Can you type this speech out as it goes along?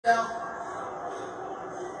Now,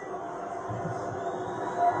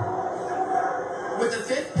 with the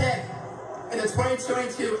 5th pick in the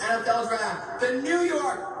 2022 NFL Draft, the New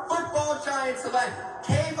York Football Giants select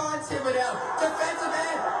Kayvon Thibodeaux, defensive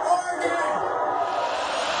end, Oregon.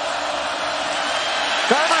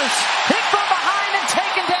 Garbers hit from behind and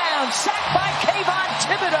taken down, sacked by Kayvon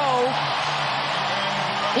Thibodeaux.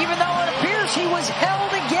 Even though it appears he was held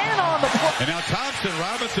again on the play. And now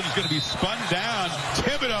Robinson is going to be spun down.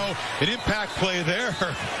 Thibodeaux, an impact play there.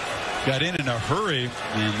 Got in a hurry,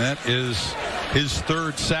 and that is his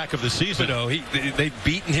 3rd sack of the season. They've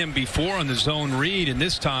beaten him before on the zone read, and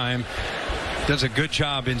this time does a good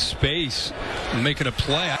job in space making a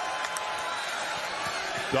play.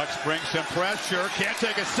 Ducks bring some pressure, can't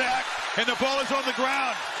take a sack, and the ball is on the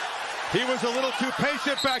ground. He was a little too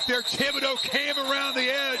patient back there. Thibodeaux came around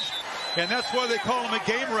the edge, and that's why they call him a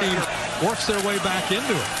game wrecker. Works their way back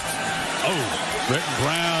into it. Oh, Britton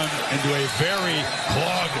Brown into a very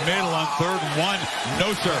clogged middle on 3rd and 1.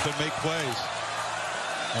 No, sir. And make plays.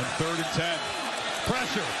 On 3rd and 10.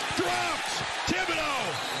 Pressure. Drops.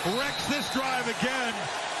 Thibodeaux wrecks this drive again.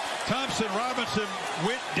 Robinson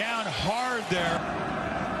went down hard there.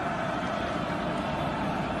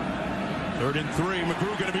 3rd and 3.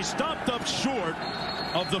 McGrew going to be stopped up short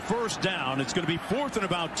of the 1st down. It's going to be 4th and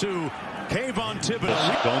about 2. Kayvon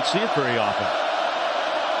Thibodeaux. Don't see it very often.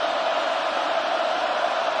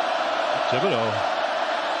 Thibodeaux.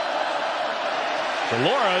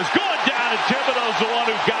 Delora is going down, and Thibodeau's the one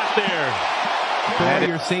who got there. And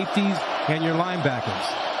your safeties and your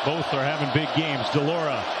linebackers. Both are having big games.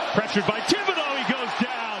 Delora pressured by Thibodeaux. He goes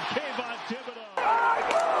down. Kayvon Thibodeaux.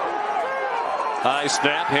 High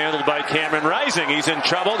snap handled by Cameron Rising. He's in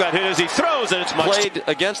trouble. Got hit as he throws, and it's played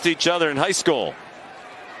against each other in high school.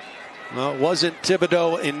 Well, it wasn't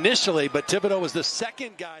Thibodeaux initially, but Thibodeaux was the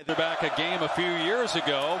 2nd guy. They're back a game a few years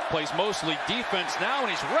ago. Plays mostly defense now, and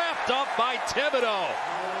he's wrapped up by Thibodeaux.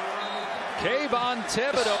 Kayvon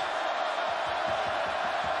Thibodeaux.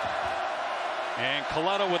 And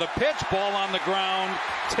Coletta with a pitch, ball on the ground.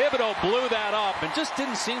 Thibodeaux blew that up and just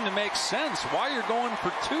didn't seem to make sense why you're going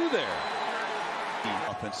for 2 there.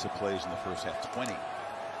 Offensive plays in the first half, 20.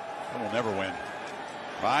 They will never win.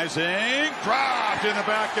 Rising, dropped in the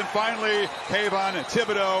back, and finally Kayvon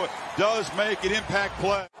Thibodeaux does make an impact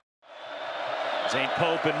play. St.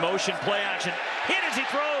 Pope in motion, play action. Hit as he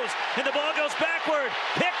throws, and the ball goes backward.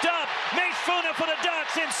 Picked up. Mace Funa for the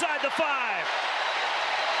Ducks inside the 5.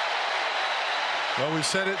 Well, we've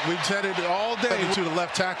said it all day to the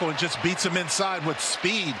left tackle and just beats him inside with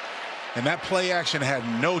speed. And that play action had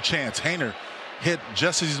no chance. Hainer hit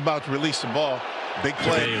just as he's about to release the ball. Big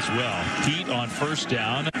play today as well. Heat on 1st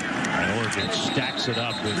down. And Oregon stacks it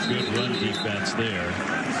up with good run defense there.